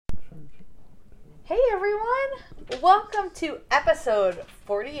Hey everyone! Welcome to episode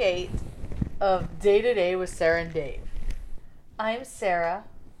 48 of Day to Day with Sarah and Dave. I'm Sarah,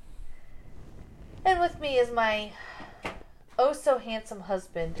 and with me is my oh so handsome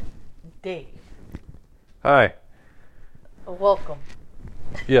husband, Dave. Hi. Welcome.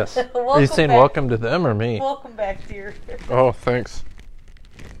 Yes. Are you Welcome saying back. welcome to them or me? Welcome back, dear. Oh, thanks.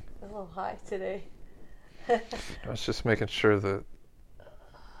 A little high today. I was just making sure the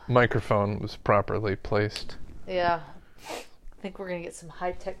microphone was properly placed. Yeah. I think we're going to get some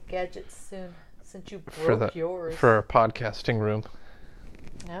high-tech gadgets soon, since you For broke yours. For our podcasting room.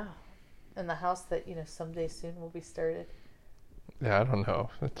 Yeah. And the house that, someday soon will be started. Yeah, I don't know.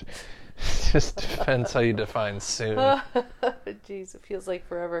 It just depends how you define soon. Jeez, it feels like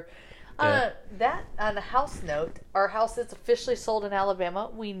forever. Yeah. On a house note, our house is officially sold in Alabama.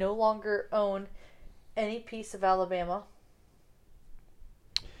 We no longer own any piece of Alabama.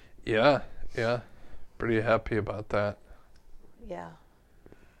 Yeah. Pretty happy about that. Yeah.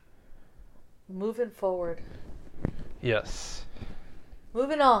 Moving forward. Yes.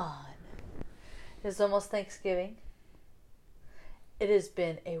 Moving on. It's almost Thanksgiving. It has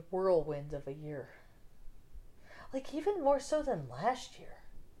been a whirlwind of a year. Like, even more so than last year.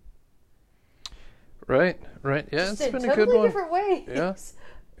 Right. Yeah, Just it's in been a good totally one. different ways.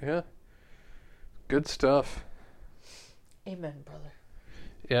 Yeah. Good stuff. Amen, brother.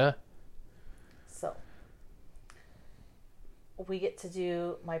 Yeah. So, we get to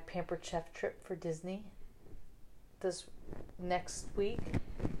do my Pampered Chef trip for Disney this next week,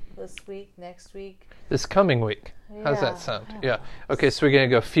 next week. This coming week. How's Yeah, that sound? I don't Yeah. know. Okay, so we're going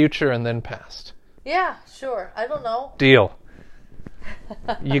to go future and then past. Yeah, sure. I don't know. Deal.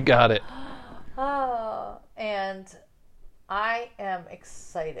 You got it. And I am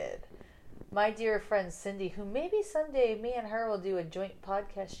excited. My dear friend Cindy, who maybe someday me and her will do a joint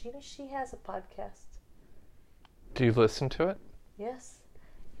podcast. She has a podcast. Do you listen to it? Yes.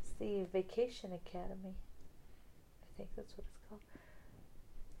 It's the Vacation Academy. I think that's what it's called.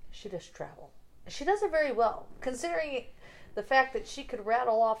 She does travel. She does it very well, considering the fact that she could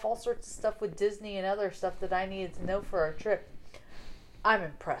rattle off all sorts of stuff with Disney and other stuff that I needed to know for our trip. I'm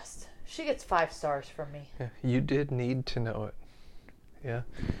impressed. She gets 5 stars from me. Yeah, you did need to know it. Yeah.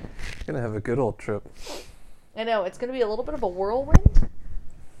 You're going to have a good old trip. I know, it's going to be a little bit of a whirlwind,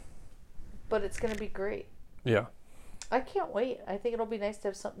 but it's going to be great. Yeah. I can't wait. I think it'll be nice to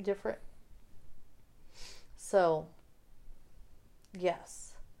have something different. So,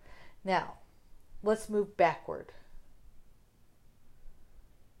 yes. Now, let's move backward.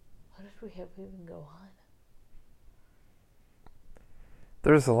 What did we have even go on?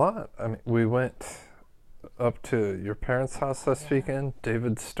 There's a lot. I mean, we went up to your parents' house last weekend.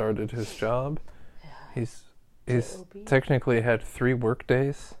 David started his job. Yeah. He's J.O.B. technically had 3 work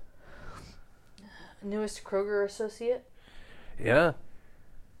days. Newest Kroger associate? Yeah.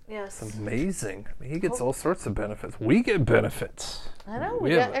 Yes. It's amazing. I mean, he gets all sorts of benefits. We get benefits. I know.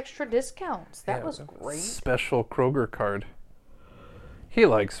 We have got extra discounts. That was a great. Special Kroger card. He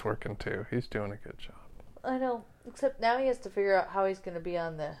likes working too. He's doing a good job. I know. Except now he has to figure out how he's going to be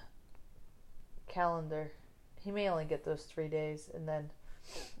on the calendar. He may only get those 3 days and then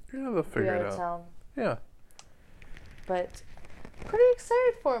Yeah, they'll be figure out it of out. town. Yeah. But pretty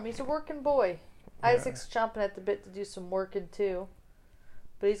excited for him. He's a working boy. Yeah. Isaac's chomping at the bit to do some working too.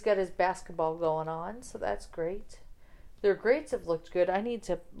 But he's got his basketball going on, so that's great. Their grades have looked good. I need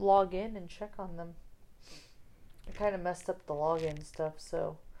to log in and check on them. I kind of messed up the login stuff,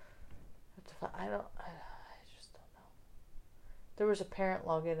 so I just don't know. There was a parent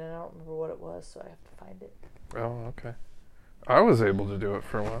login, and I don't remember what it was, so I have to find it. Oh, okay. I was able to do it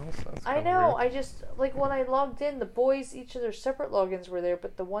for a while. So that's I kinda know. weird. I just, like, when I logged in, the boys, each of their separate logins were there,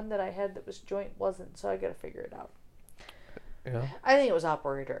 but the one that I had that was joint wasn't, so I got to figure it out. Yeah. I think it was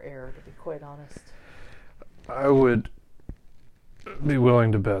operator error, to be quite honest. I would be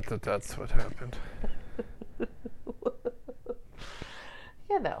willing to bet that that's what happened.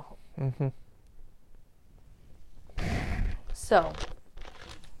 You know. Mm-hmm. So,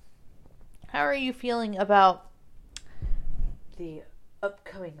 how are you feeling about the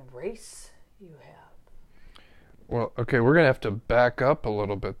upcoming race you have? Well, okay, we're going to have to back up a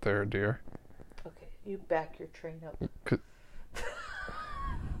little bit there, dear. Okay, you back your train up.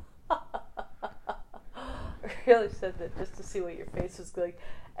 I really said that just to see what your face was like.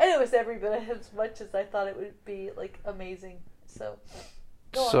 And it was every bit as much as I thought it would be, like, amazing. So,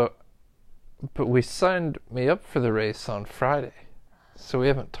 go on. But we signed me up for the race on Friday, so we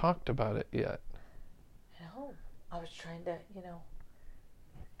haven't talked about it yet. No, I was trying to,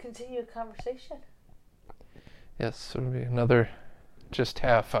 continue a conversation. Yes, it'll be another just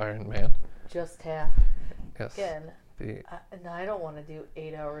half Iron Man. just half. Yes. Again, The I don't want to do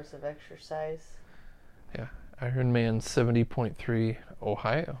 8 hours of exercise. Ironman 70.3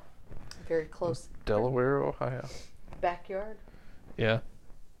 Ohio. Very close. Delaware, Ohio. Backyard. Yeah.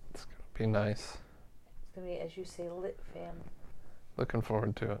 It's going to be nice. It's going to be, as you say, lit, fam. Looking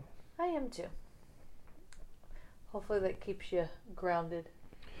forward to it. I am too. Hopefully that keeps you grounded.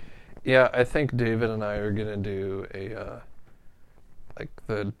 Yeah, I think David and I are going to do a like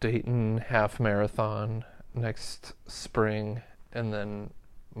the Dayton half marathon next spring, and then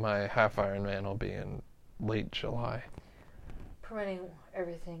my half Ironman will be in late July. Permitting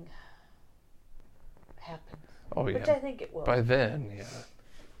everything happens. Oh, yeah. Which I think it will. By then, yeah.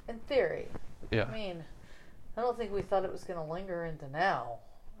 In theory. Yeah. I mean, I don't think we thought it was going to linger into now.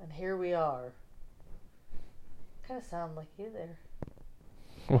 And here we are. Kind of sound like you there.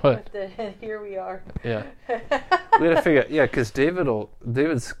 What? And here we are. Yeah. We gotta figure out, yeah, because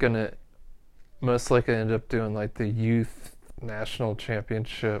David's gonna most likely end up doing like the youth national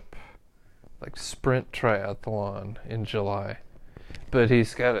championship, like sprint triathlon in July. But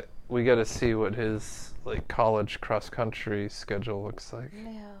we gotta see what his like college cross country schedule looks like.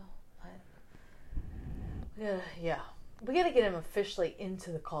 Yeah. We gotta get him officially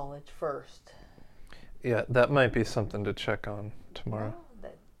into the college first. Yeah, that might be something to check on tomorrow.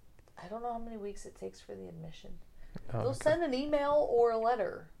 I don't know how many weeks it takes for the admission. Oh, They'll okay. send an email or a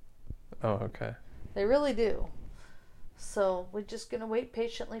letter. Oh, okay. They really do. So we're just going to wait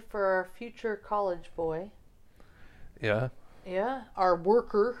patiently for our future college boy. Yeah. Yeah, our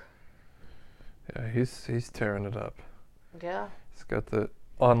worker. Yeah, he's tearing it up. Yeah. He's got the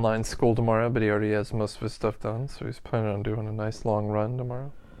online school tomorrow, but he already has most of his stuff done, so he's planning on doing a nice long run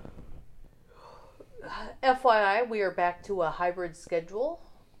tomorrow. FYI, we are back to a hybrid schedule.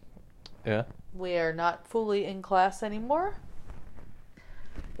 Yeah. We are not fully in class anymore.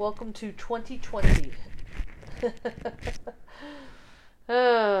 Welcome to 2020.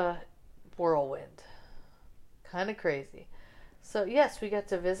 Whirlwind. Kind of crazy. So, yes, we got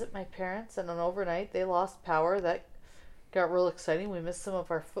to visit my parents, and on overnight, they lost power. That got real exciting. We missed some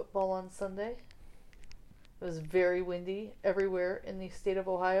of our football on Sunday. It was very windy everywhere in the state of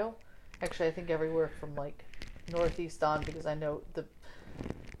Ohio. Actually, I think everywhere from, like, northeast on, because I know the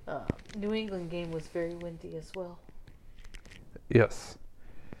New England game was very windy as well. Yes.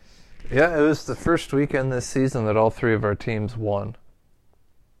 Yeah, it was the first weekend this season that all three of our teams won.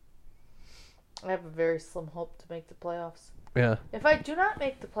 I have a very slim hope to make the playoffs. Yeah. If I do not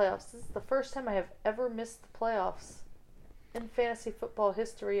make the playoffs, this is the first time I have ever missed the playoffs in fantasy football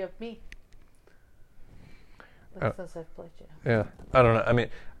history of me. Since I've played you. Yeah. I don't know. I mean,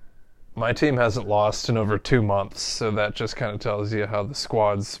 my team hasn't lost in over 2 months, so that just kind of tells you how the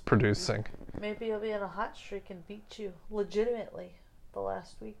squad's producing. Maybe you'll be on a hot streak and beat you legitimately the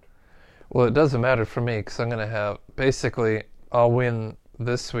last week. Well, it doesn't matter for me because I'm going to have, basically, I'll win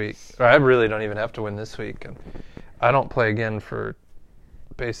this week. Or I really don't even have to win this week. And I don't play again for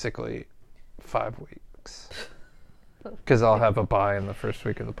basically 5 weeks. Because I'll have a bye in the first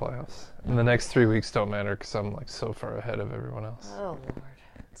week of the playoffs. And the next 3 weeks don't matter because I'm like so far ahead of everyone else. Oh, Lord.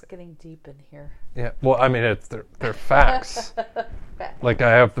 It's getting deep in here. Yeah, well, I mean, they're facts. Like, I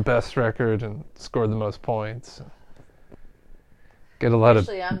have the best record and scored the most points. Get a lot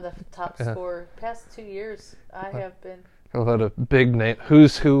Actually, I'm the top scorer. Past 2 years, I have been. A lot of big name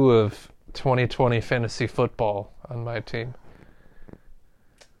who's who of 2020 fantasy football on my team.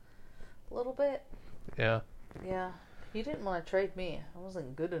 A little bit. Yeah. Yeah. You didn't want to trade me. I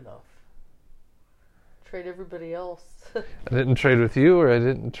wasn't good enough. Trade everybody else. I didn't trade with you, or I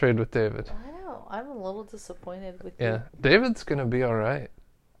didn't trade with David. I know. I'm a little disappointed with you. Yeah, David's gonna be all right.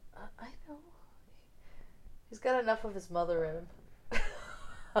 I know. He's got enough of his mother in him.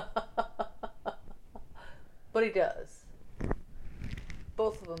 But he does.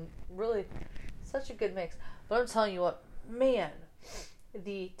 Both of them really such a good mix. But I'm telling you what, man,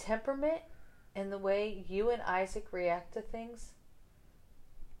 the temperament and the way you and Isaac react to things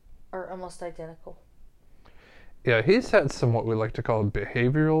are almost identical. Yeah, he's had some what we like to call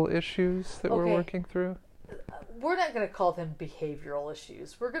behavioral issues that we're working through. We're not going to call them behavioral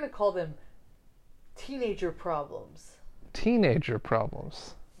issues. We're going to call them teenager problems. Teenager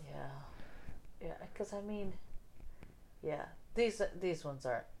problems. Yeah, because I mean, yeah, these ones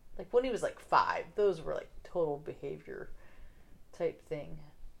aren't. Like when he was like 5, those were like total behavior type thing.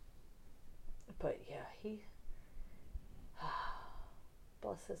 But yeah, he,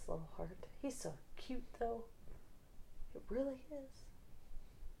 bless his little heart. He's so cute though. It really is.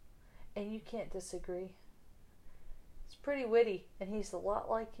 And you can't disagree. It's pretty witty, and he's a lot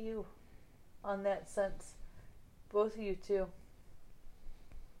like you on that sense. Both of you two.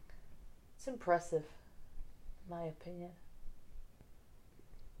 It's impressive, in my opinion.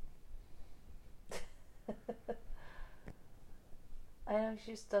 I know,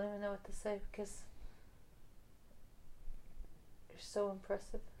 you just don't even know what to say because you're so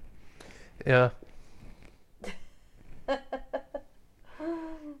impressive. Yeah.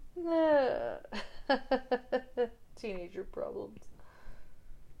 Teenager problems.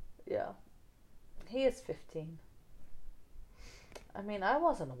 Yeah. He is 15. I mean, I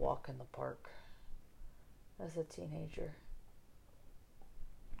wasn't a walk in the park as a teenager.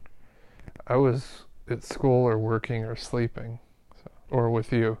 I was at school or working or sleeping, or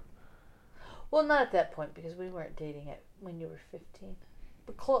with you. Well, not at that point because we weren't dating it when you were 15,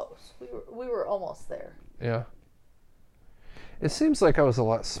 but close. We were almost there. Yeah. It seems like I was a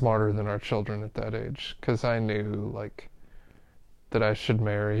lot smarter than our children at that age because I knew like that I should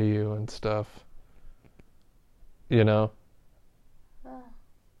marry you and stuff. You know?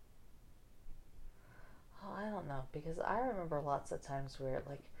 Oh, I don't know because I remember lots of times where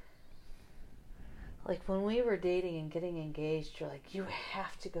like when we were dating and getting engaged, you're like, you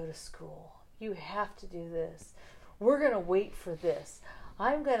have to go to school. You have to do this. We're going to wait for this.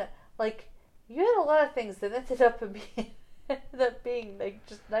 I'm going to, like, you had a lot of things that ended up being like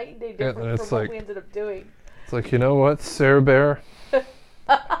just night and day different from what we ended up doing. It's like, you know what, Sarah Bear?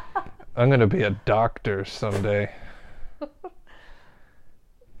 I'm going to be a doctor someday.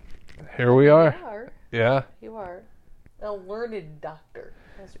 Here we are. You are. Yeah. You are. A learned doctor,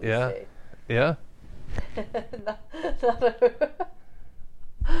 as we Yeah. say. Yeah. not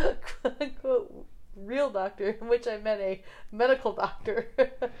a quote-unquote real doctor, in which I meant a medical doctor.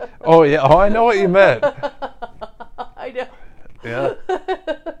 Oh, yeah. Oh, I know what you meant. I know. Yeah.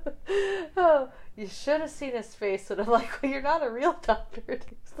 Oh, you should have seen his face when I'm like, well, you're not a real doctor. And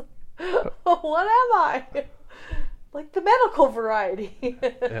he's like, oh, what am I? Like the medical variety.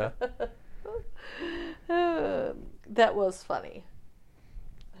 Yeah. That was funny.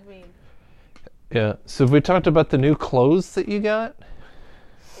 I mean... Yeah. So have we talked about the new clothes that you got?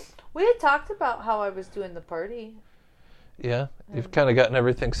 We had talked about how I was doing the party. Yeah. You've kind of gotten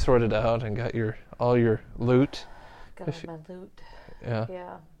everything sorted out and got all your loot. Got all my loot. Yeah.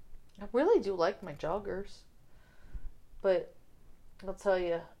 Yeah. I really do like my joggers. But I'll tell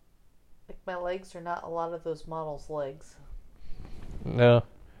you, like my legs are not a lot of those models' legs. No.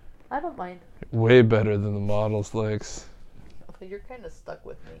 I don't mind. Way better than the model's legs. But you're kind of stuck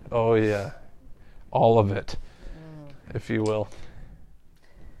with me. Oh, yeah. All of it, if you will.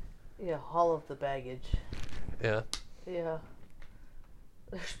 Yeah, all of the baggage. Yeah. Yeah.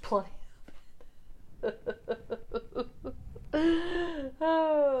 There's plenty of it.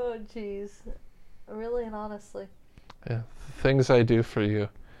 Oh, jeez. Really and honestly. Yeah. Things I do for you.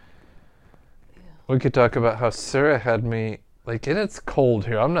 Yeah. We could talk about how Sarah had me, like, and it's cold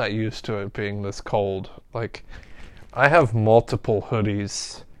here. I'm not used to it being this cold. Like, I have multiple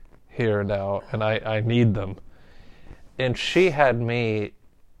hoodies here now, and I need them. And she had me,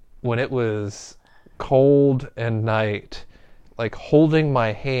 when it was cold and night, like holding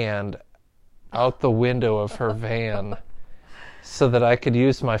my hand out the window of her van so that I could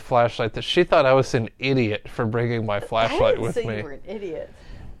use my flashlight. That she thought I was an idiot for bringing my flashlight with me. I didn't say you were an idiot.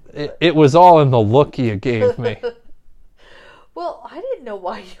 It was all in the look you gave me. Well, I didn't know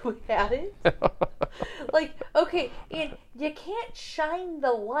why you had it. Like, okay, and you can't shine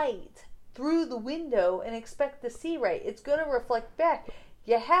the light through the window and expect to see right. It's going to reflect back.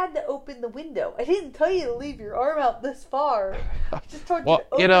 You had to open the window. I didn't tell you to leave your arm out this far. I just told you to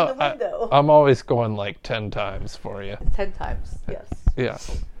open the window. I'm always going like 10 times for you. 10 times, yes. Yeah.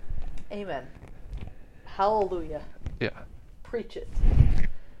 Amen. Hallelujah. Yeah. Preach it.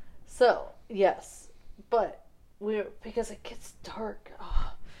 So, yes. But because it gets dark.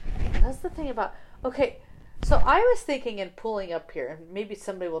 Oh, that's the thing about... Okay, so I was thinking and pulling up here, and maybe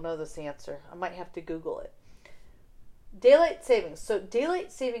somebody will know this answer. I might have to Google it. Daylight savings. So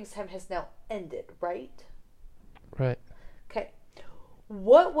daylight savings time has now ended, right? Right. Okay.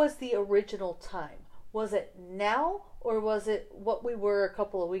 What was the original time? Was it now, or was it what we were a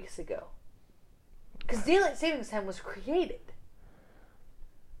couple of weeks ago? Because daylight savings time was created.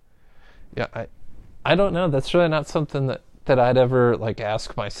 Yeah, I don't know. That's really not something that I'd ever like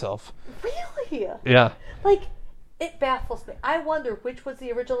ask myself. Really? Yeah. Like, it baffles me. I wonder which was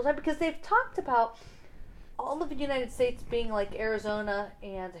the original time, because they've talked about all of the United States being like Arizona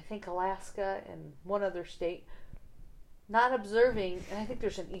and I think Alaska and one other state not observing, and I think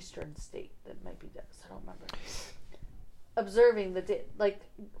there's an eastern state that might be this, I don't remember, observing the day, like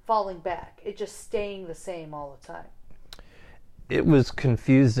falling back, it just staying the same all the time. It was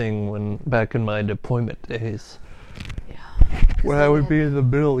confusing back in my deployment days. Yeah. When I would be in the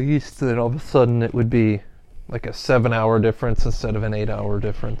Middle East, then all of a sudden it would be like a 7-hour difference instead of an 8-hour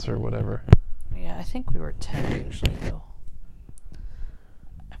difference or whatever. Yeah, I think we were 10 usually, though.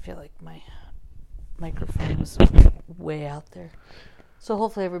 I feel like my microphone was way out there. So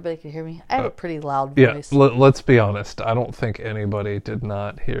hopefully everybody can hear me. I have a pretty loud voice. Yeah, let's be honest. I don't think anybody did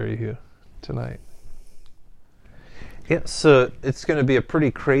not hear you tonight. Yeah, so it's going to be a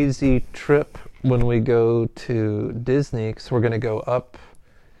pretty crazy trip when we go to Disney, because we're going to go up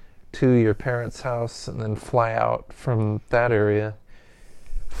to your parents' house and then fly out from that area,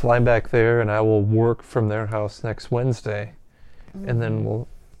 fly back there, and I will work from their house next Wednesday, and then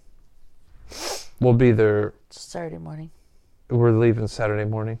we'll be there Saturday morning. We're leaving Saturday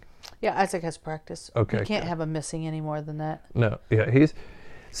morning. Yeah, Isaac has practice. Okay. You can't have him missing any more than that. No, yeah,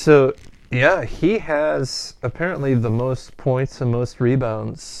 he has apparently the most points and most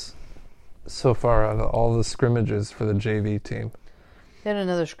rebounds so far out of all the scrimmages for the JV team. They had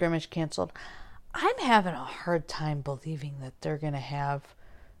another scrimmage canceled. I'm having a hard time believing that they're going to have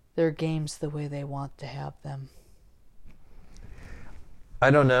their games the way they want to have them.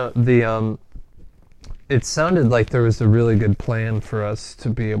 I don't know. It sounded like there was a really good plan for us to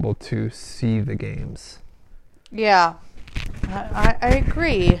be able to see the games. Yeah, I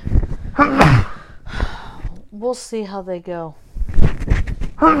agree. We'll see how they go.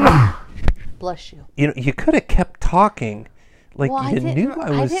 Bless you. You know, you could have kept talking. Like, well, you knew I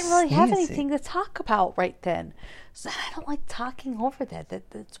was I didn't really have sneezing. anything to talk about right then. So I don't like talking over that.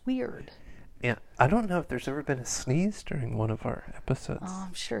 That's weird. Yeah, I don't know if there's ever been a sneeze during one of our episodes. Oh,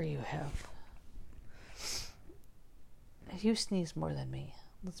 I'm sure you have. You sneeze more than me.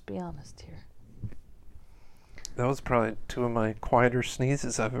 Let's be honest here. That was probably 2 of my quieter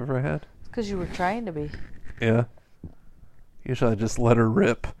sneezes I've ever had. It's because you were trying to be. Yeah. Usually I just let her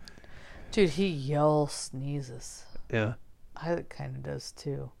rip. Dude, he yells sneezes. Yeah. I kind of does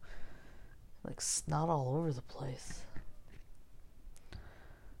too. Like snot all over the place.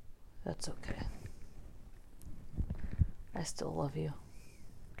 That's okay. I still love you.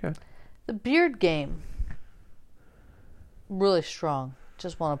 Okay. The beard game. Really strong.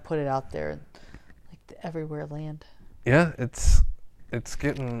 Just want to put it out there in like the everywhere land. Yeah, it's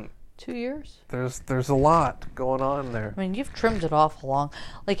getting 2 years? there's a lot going on there. I mean, you've trimmed it off long.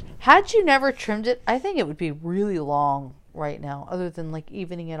 Like, had you never trimmed it, I think it would be really long right now, other than like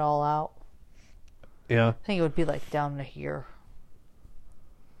evening it all out. Yeah. I think it would be like down to here.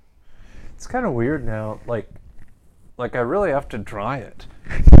 It's kind of weird now. Like I really have to dry it.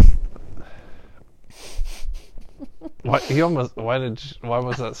 Why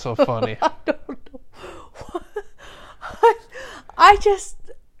was that so funny? I don't know. I just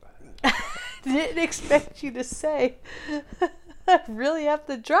didn't expect you to say, I really have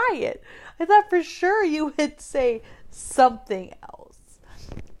to dry it. I thought for sure you would say something else.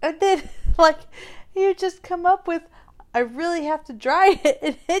 And then, like, you just come up with, I really have to dry it,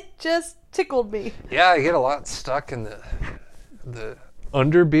 and it just tickled me. Yeah, I get a lot stuck in the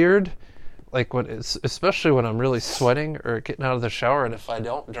underbeard. Like especially when I'm really sweating or getting out of the shower, and if I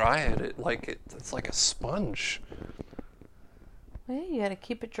don't dry it, it's like a sponge. Well, yeah, you gotta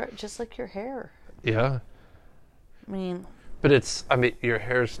keep it dry, just like your hair. Yeah. I mean, your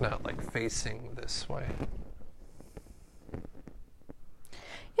hair's not like facing this way.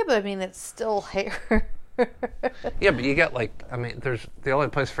 yeah, but I mean, it's still hair. Yeah, but you got there's the only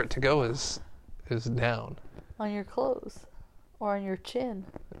place for it to go is down. On your clothes or on your chin.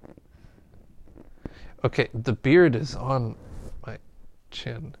 Okay, the beard is on my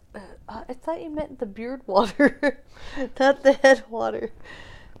chin. I thought you meant the beard water, not the head water.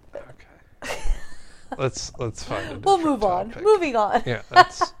 Okay. Let's find a different We'll move topic. on. Moving on. Yeah,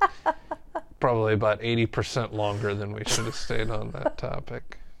 that's probably about 80% longer than we should have stayed on that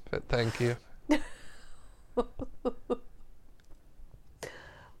topic. But thank you. Well,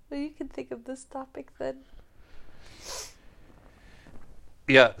 you can think of this topic then.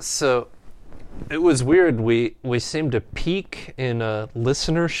 Yeah, so it was weird. We seemed to peak in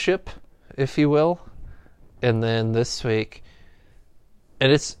listenership, if you will, and then this week,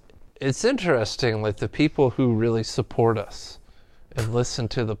 and it's interesting, like the people who really support us and listen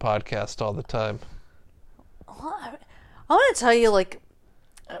to the podcast all the time. Well, I want to tell you, like,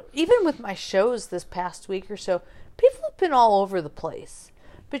 even with my shows this past week or so, people have been all over the place.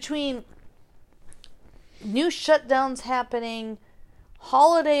 Between new shutdowns happening,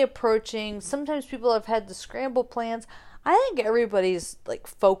 holiday approaching, sometimes people have had to scramble plans. I think everybody's like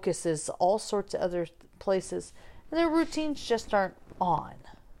focus is all sorts of other places, and their routines just aren't on.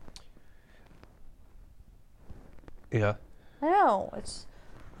 Yeah. I know,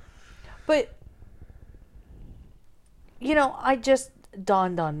 but I just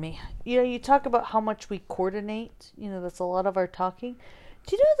dawned on me. You talk about how much we coordinate. That's a lot of our talking.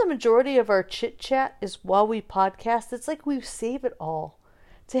 Do you know the majority of our chit chat is while we podcast? It's like we save it all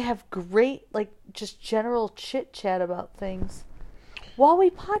to have great, just general chit chat about things while we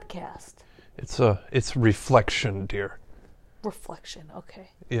podcast. It's reflection, dear. Reflection,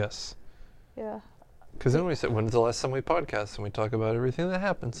 okay. Yes. Yeah. Because then we said, when's the last time we podcast? And we talk about everything that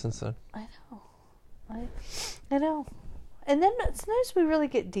happened since then. I know. I know. And then sometimes we really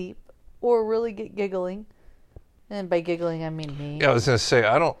get deep or really get giggling. And by giggling, I mean me. Yeah, I was going to say,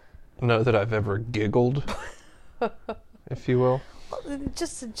 I don't know that I've ever giggled, if you will.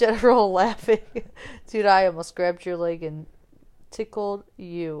 Just a general laughing. Dude, I almost grabbed your leg and tickled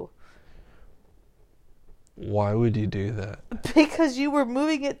you. Why would you do that? Because you were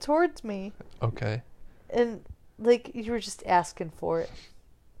moving it towards me. Okay. And, you were just asking for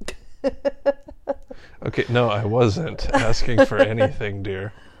it. Okay, no, I wasn't asking for anything,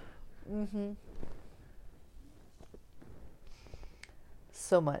 dear. Mm-hmm.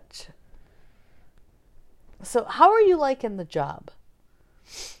 So much. So, how are you liking the job?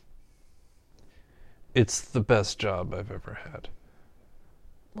 It's the best job I've ever had.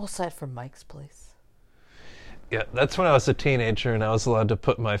 Well, aside from Mike's place. Yeah, that's when I was a teenager and I was allowed to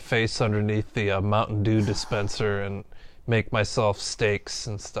put my face underneath the Mountain Dew dispenser and make myself steaks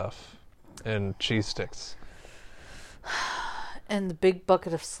and stuff and cheese sticks. And the big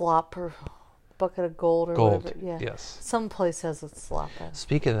bucket of slop or bucket of gold or whatever. Yeah. Yes. Some place has a slop in.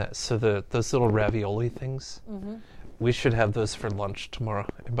 Speaking of that, so those little ravioli things, we should have those for lunch tomorrow.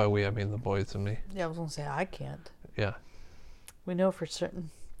 And by we, I mean the boys and me. Yeah, I was going to say, I can't. Yeah. We know for certain.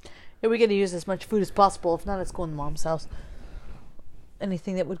 Yeah, we got to use as much food as possible. If not, it's going to Mom's house.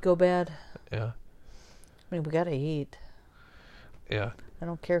 Anything that would go bad. Yeah. I mean, we got to eat. Yeah. I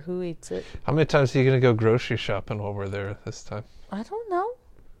don't care who eats it. How many times are you going to go grocery shopping while we're there this time? I don't know.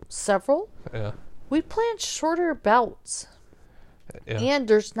 Several. Yeah. We planned shorter bouts. Yeah. And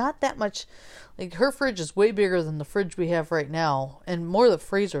there's not that much. Her fridge is way bigger than the fridge we have right now. And more the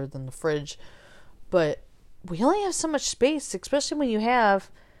freezer than the fridge. But we only have so much space, especially when you have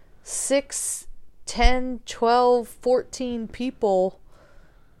 6, 10, 12, 14 people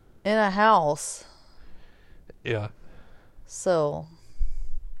in a house. Yeah. So,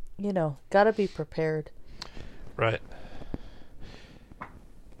 gotta be prepared. Right.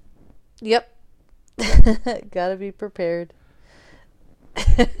 Yep. Gotta be prepared.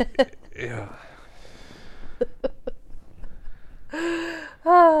 Yeah.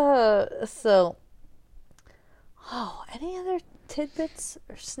 Any other tidbits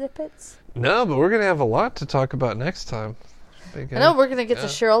or snippets? No, but we're going to have a lot to talk about next time. I know we're going to get to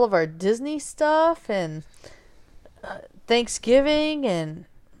share all of our Disney stuff and Thanksgiving and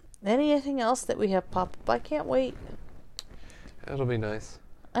anything else that we have pop up. I can't wait. That'll be nice.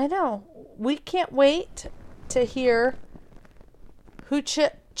 I know. We can't wait to hear who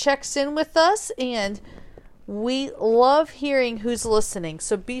checks in with us, and we love hearing who's listening.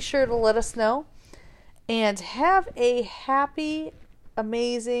 So be sure to let us know. And have a happy,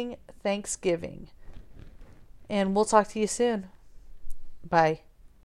 amazing Thanksgiving. And we'll talk to you soon. Bye.